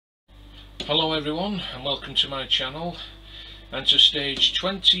Hello everyone and welcome to my channel and to stage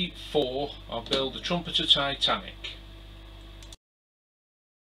 24 of Build the Trumpeter Titanic.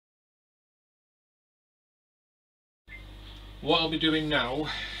 What I'll be doing now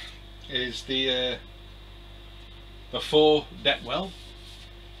is the fore deck well.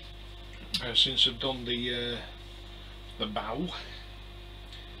 Since I've done the bow,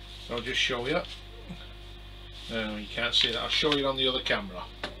 so I'll just show you. You can't see that, I'll show you on the other camera.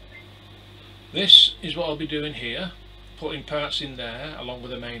 This is what I'll be doing here, putting parts in there along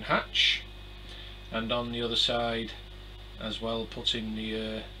with the main hatch, and on the other side as well putting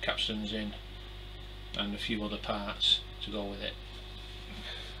the capstans in and a few other parts to go with it.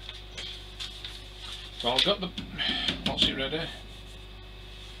 So I've got the what's it ready.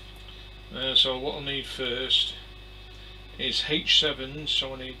 So what I'll need first is H7s,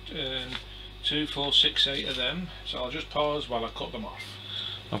 so I need 2, 4, 6, 8 of them. So I'll just pause while I cut them off.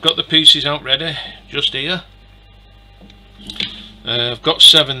 I've got the pieces out ready, just here. I've got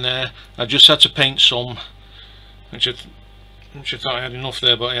 7 there. I just had to paint some, which I thought I had enough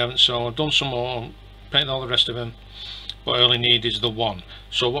there, but I haven't. So I've done some more, painted all the rest of them. What I only need is the 1.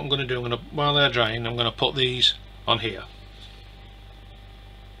 So what I'm going to do, while they're drying, I'm going to put these on here.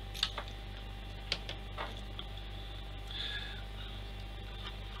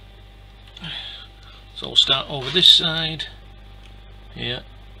 So we'll start over this side here.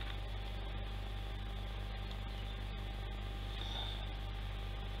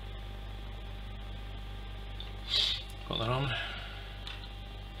 Put that on,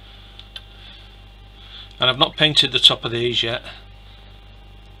 and I've not painted the top of these yet,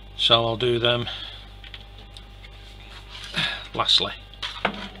 so I'll do them lastly.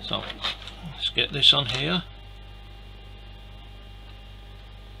 So let's get this on here.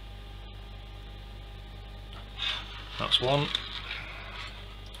 That's one.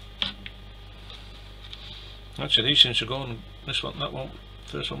 Actually, these seem to go on this one, that one,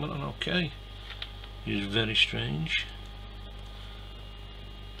 first one went on okay. It's very strange.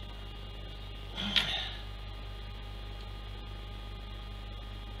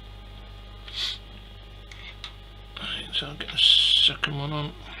 Right, so I'll get the second one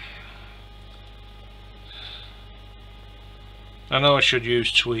on. I know I should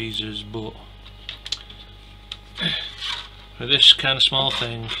use tweezers, but for this kind of small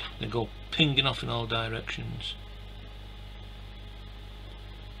thing, they go pinging off in all directions.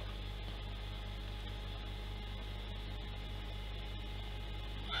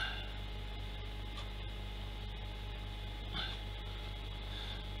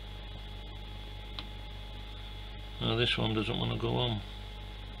 Now this one doesn't want to go on,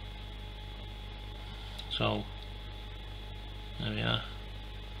 so there we are.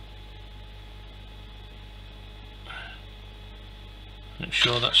 Make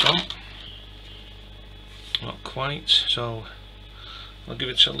sure that's on. Not quite, so I'll give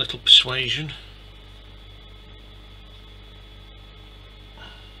it a little persuasion.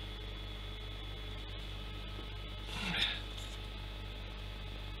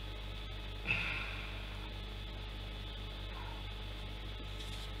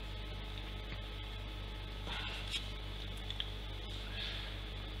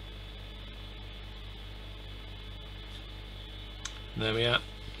 There we are,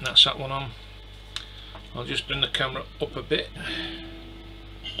 that's that one on. I'll just bring the camera up a bit.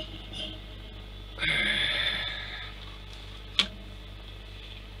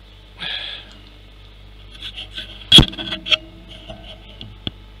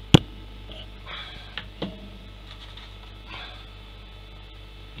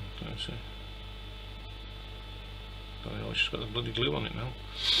 Oh, it's just got the bloody glue on it now.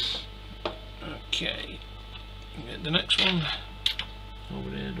 Okay, get the next one over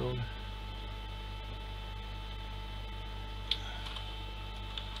there done.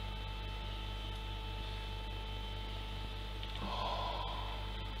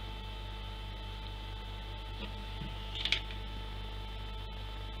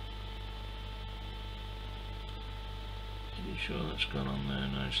 Pretty sure that's gone on there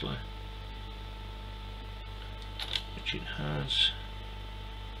nicely, which it has.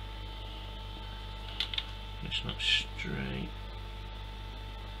 It's not straight.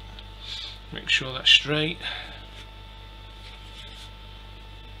 Make sure that's straight.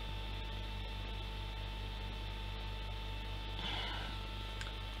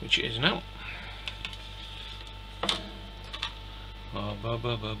 Which it is now. Ba ba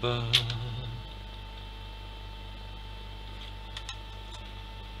ba ba ba.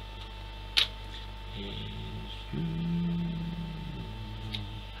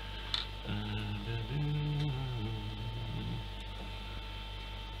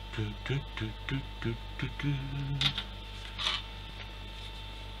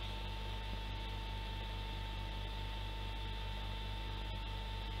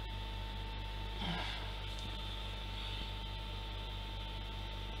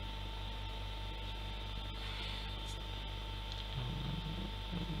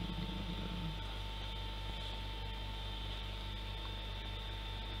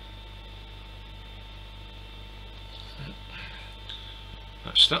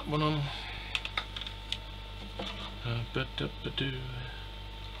 That's that one on.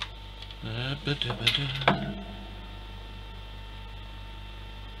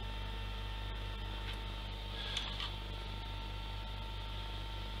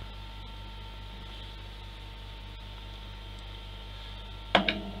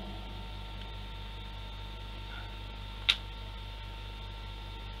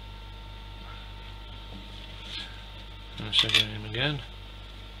 Let's again him again.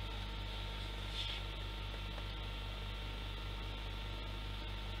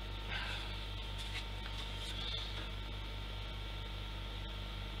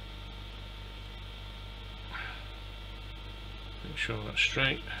 Make sure that's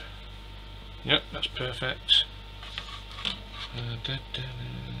straight. Yep, that's perfect.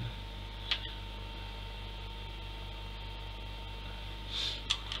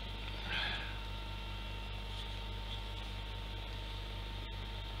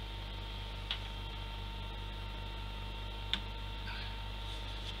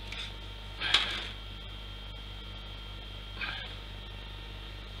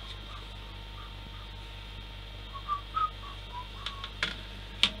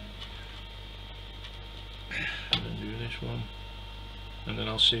 One, and then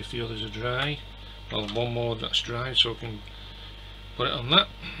I'll see if the others are dry. I'll have one more that's dry so I can put it on that.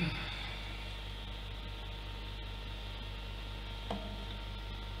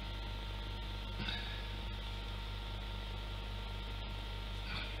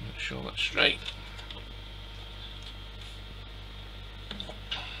 Make sure that's straight.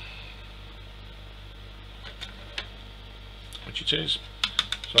 Which it is.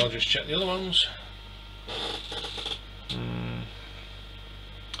 So I'll just check the other ones.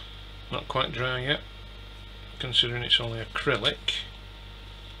 Not quite dry yet, considering it's only acrylic.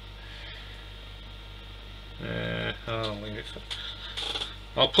 I'll leave it for.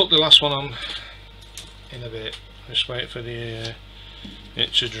 I'll put the last one on in a bit. Just wait for the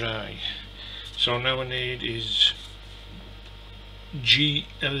it to dry. So now I need is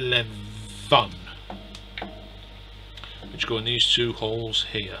G11, which go in these two holes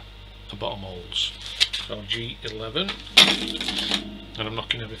here, the bottom holes. So G11, and I'm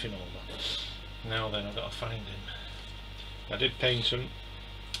knocking everything over. Now then, I've got to find him. I did paint them,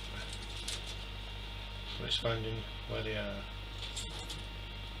 so it's finding where they are.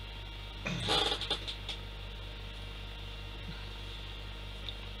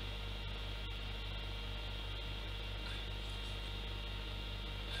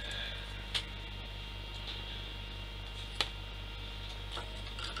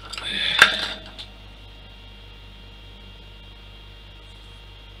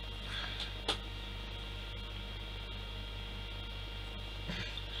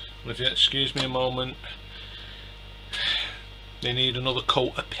 If you excuse me a moment, they need another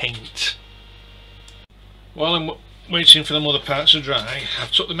coat of paint. While I'm waiting for the other parts to dry,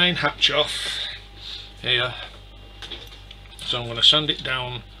 I've took the main hatch off here, so I'm going to sand it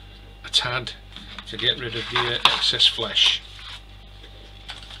down a tad to get rid of the excess flesh.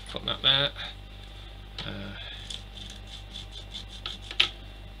 Put that there.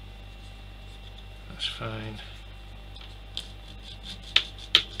 That's fine.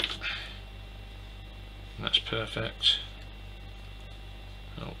 That's perfect.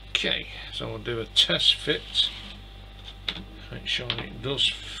 Okay, so we'll do a test fit. Make sure it does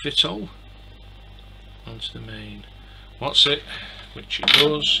fit all onto the main. What's it? Which it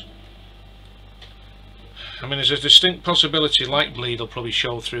does. I mean, there's a distinct possibility light bleed will probably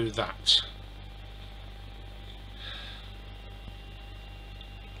show through that.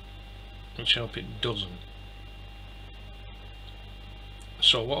 Let's hope it doesn't.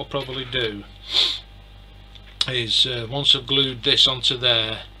 So what I'll probably do is once I've glued this onto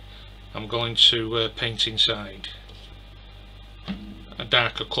there, I'm going to paint inside a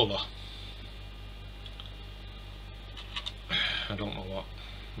darker colour. I don't know what,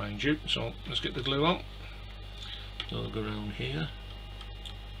 mind you. So let's get the glue on. I'll go around here.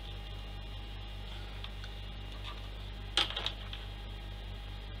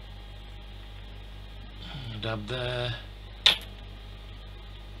 Dab there.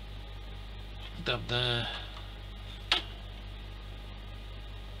 Dab there.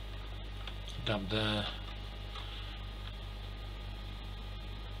 dab there,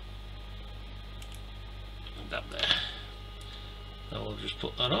 dab there. Now we'll just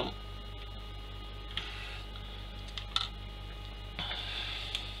put that on.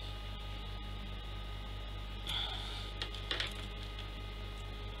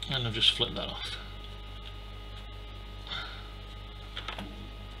 And I've just flipped that off.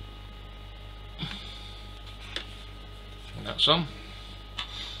 And that's on.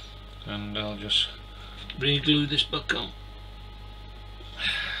 And I'll just re-glue this back on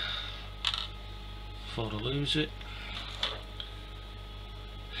before I lose it.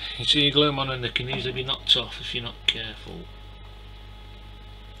 You see, you glue them on and they can easily be knocked off if you're not careful.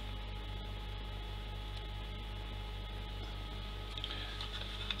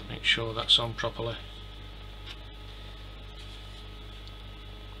 Make sure that's on properly.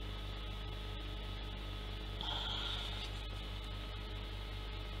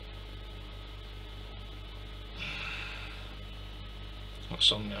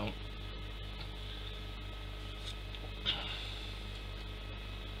 That's on now.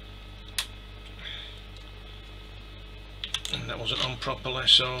 And that wasn't on properly,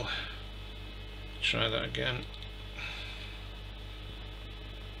 so try that again.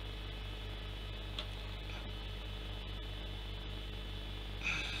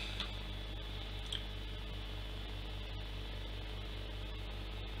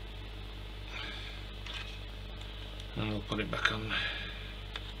 And we'll put it back on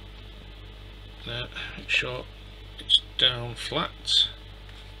there, make sure it's down flat.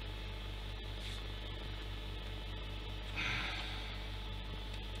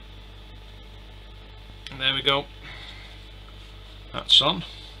 And there we go, that's on.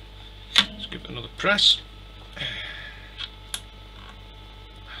 Let's give it another press.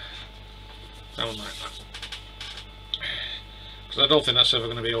 Down like that, because I don't think that's ever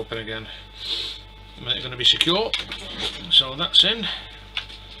going to be open again. It's going to be secure, so that's in.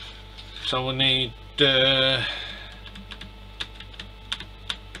 So we need G8.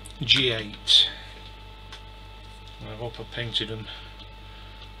 I hope I painted them,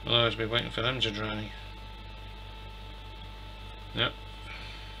 otherwise I'll be waiting for them to dry. Yep.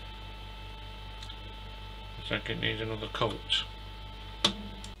 I think it needs another coat.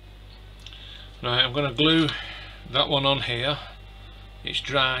 Right, I'm going to glue that one on here. It's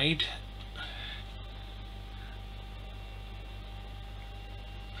dried.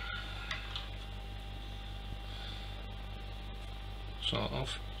 Sort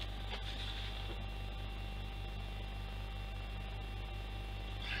of.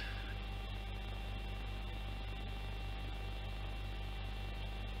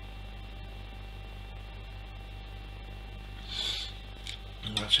 I'm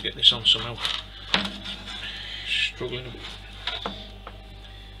going to have to get this on somehow. Struggling.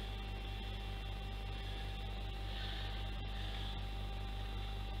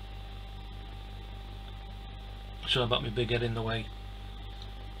 Sorry about my big head in the way.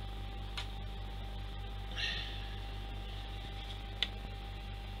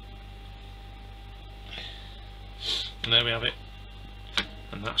 And there we have it,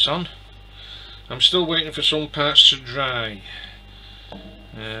 and that's on. I'm still waiting for some parts to dry.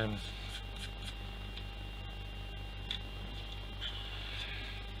 There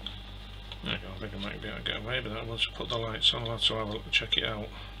you go. I think I might be able to get away with that once I put the lights on. I'll have to have a look and check it out,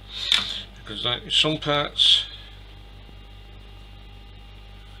 because like some parts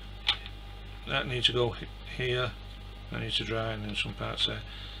that need to go here, that needs to dry, and then some parts there,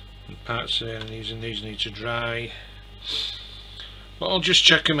 and parts there, and these need to dry. But I'll just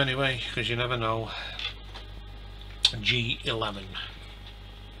check them anyway, because you never know. G11.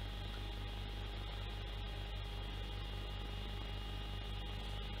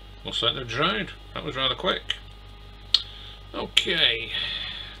 Looks like they've dried. That was rather quick. Okay,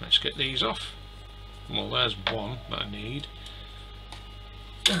 let's get these off. Well, there's one that I need.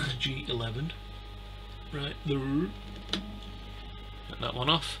 G11. Right there. Get that one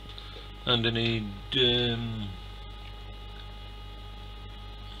off. And I need two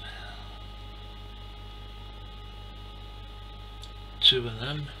of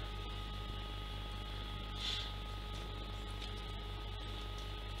them.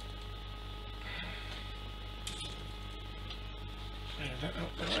 That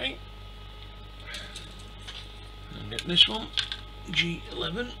out the way. And get this one,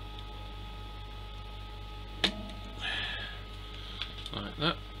 G11. Like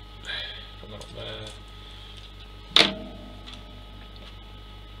that. Put that up there.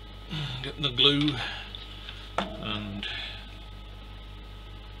 Get the glue and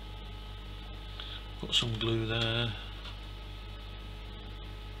put some glue there.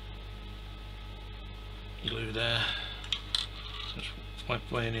 glue there. Just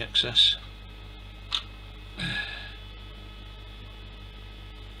wipe away any excess.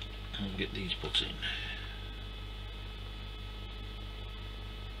 And get these put in.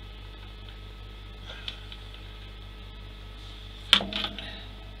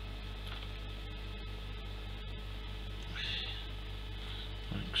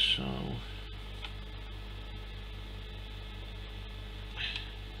 Like so.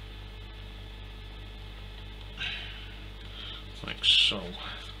 Like so.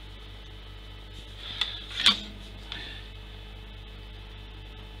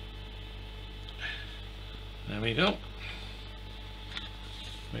 There we go.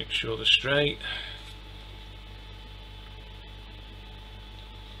 Make sure they're straight.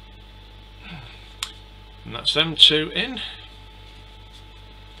 And that's them two in.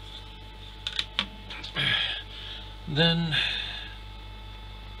 Then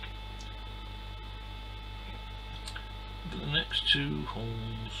the next two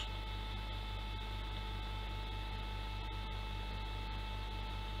holes.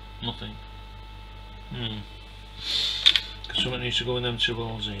 Nothing. Someone needs to go in them two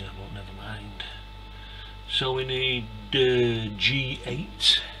holes here, but never mind. So we need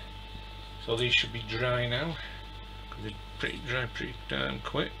G8. So these should be dry now, because they're pretty dry pretty damn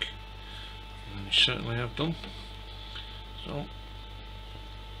quick, and they certainly have done. So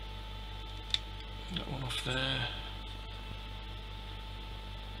that one off there.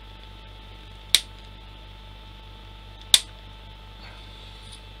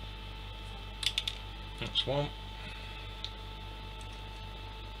 That's one.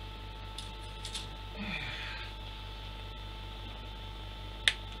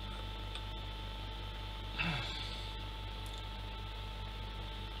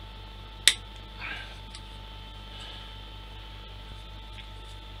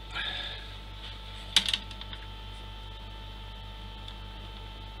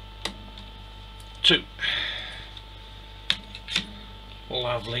 Two.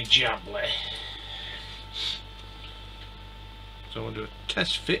 Lovely jubbly. So I'll do a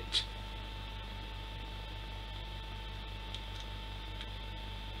test fit.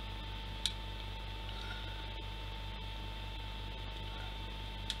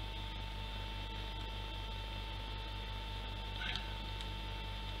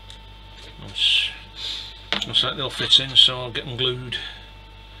 Looks like they'll fit in, so I'll get them glued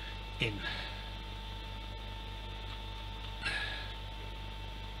in.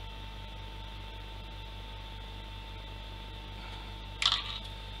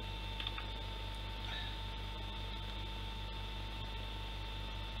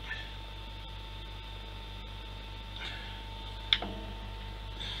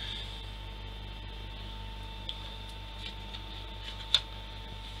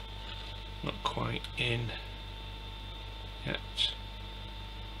 Not quite in yet.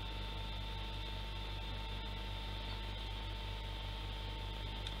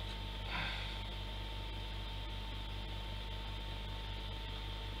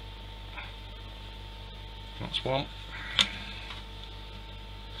 That's one.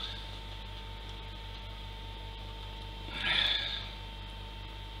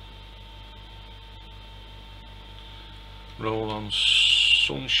 Roll on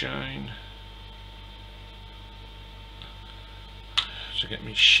sunshine to get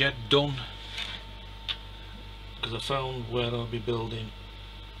me shed done, because I found where I'll be building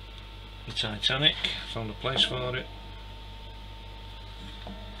the Titanic. Found a place for it.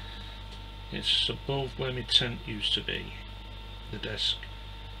 It's above where my tent used to be, the desk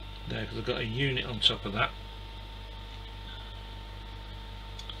there, because I've got a unit on top of that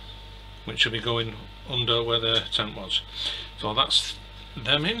which will be going under where the tent was. So that's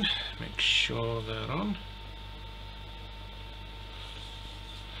them in. Make sure they're on.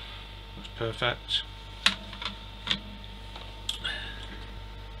 That's perfect.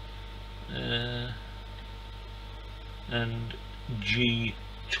 And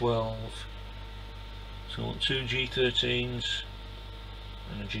G12. So I want two G13s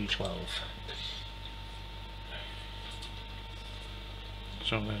and a G12.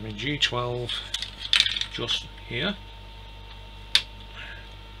 So there's my G12 just here,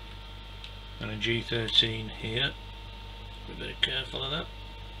 and a G13 here. Be very careful of that.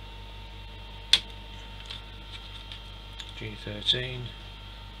 G13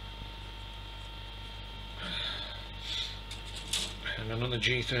 and another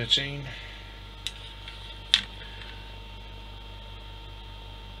G13.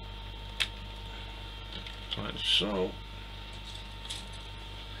 Like so.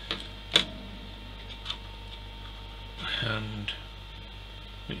 And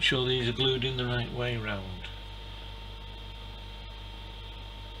Make sure these are glued in the right way round.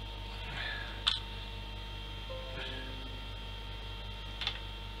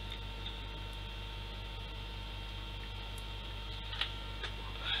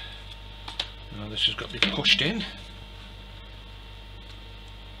 Now this has got to be pushed in.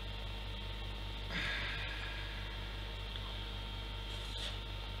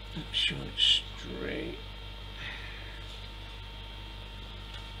 Make sure it's straight.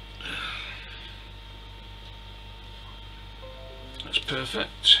 That's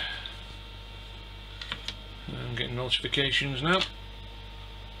perfect. I'm getting notifications now.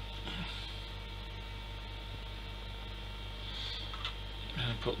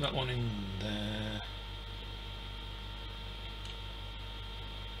 And put that one in there.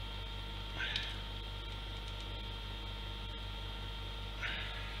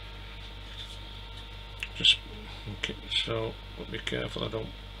 Just okay, so be careful I don't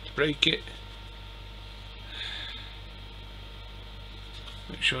break it.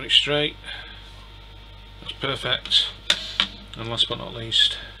 Make sure it's straight. That's perfect. And last but not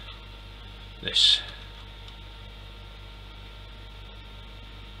least, this.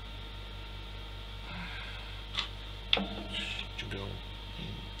 To go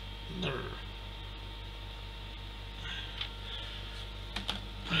in there.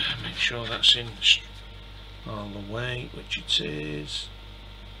 Make sure that's in all the way, which it is.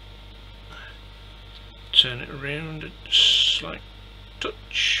 Turn it around a slight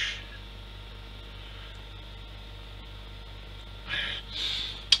touch,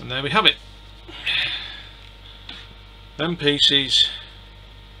 and there we have it. Them pieces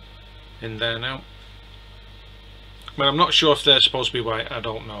in there now. Well, I'm not sure if they're supposed to be white, I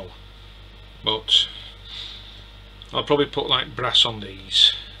don't know, but I'll probably put like brass on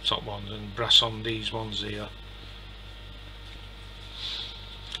these top ones and brass on these ones here.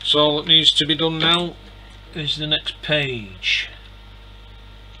 So all that needs to be done now is the next page,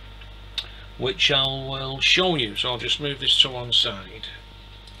 which I will show you. So I'll just move this to one side.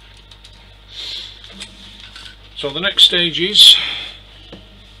 So the next stage is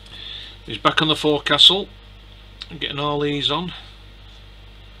back on the forecastle and getting all these on,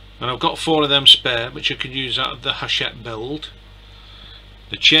 and I've got 4 of them spare which I can use out of the hachette build.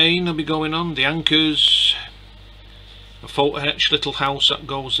 The chain will be going on, the anchors, a photo etch little house that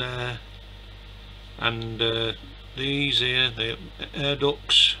goes there, and these here, the air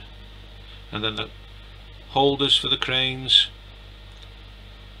ducts, and then the holders for the cranes,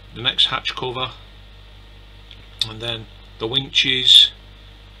 the next hatch cover, and then the winches,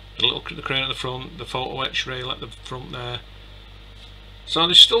 the crane at the front, the photo etch rail at the front there. So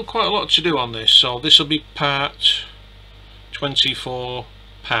there's still quite a lot to do on this, so this will be part 24,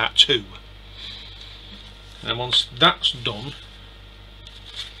 part 2. And once that's done,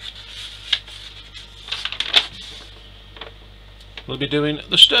 we'll be doing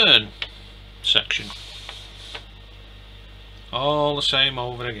the stern section, all the same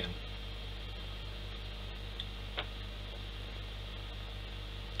over again.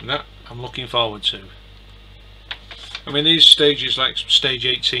 And that I'm looking forward to. I mean, these stages, like stage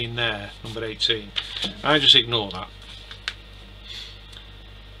 18 there, number 18, I just ignore that.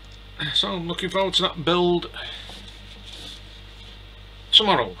 So I'm looking forward to that build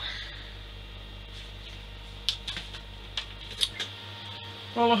tomorrow.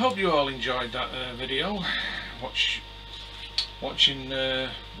 Well, I hope you all enjoyed that video. Watching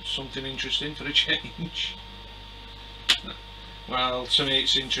something interesting for a change. Well, to me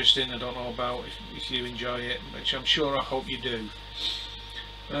it's interesting. I don't know about if you enjoy it, which I'm sure, I hope you do.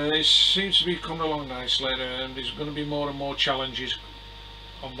 It seems to be coming along nicely, and there's going to be more and more challenges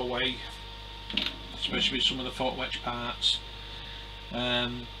on the way, especially with some of the photo etch parts,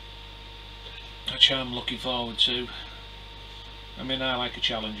 which I'm looking forward to. I mean, I like a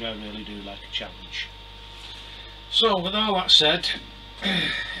challenge, I really do like a challenge. So with all that said,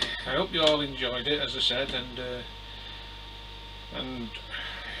 I hope you all enjoyed it, as I said, and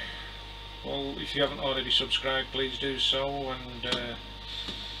well, if you haven't already subscribed, please do so, and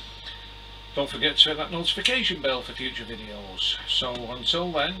don't forget to hit that notification bell for future videos. So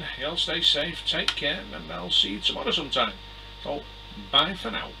until then, y'all stay safe, take care, and I'll see you tomorrow sometime. So bye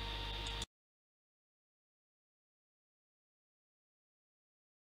for now.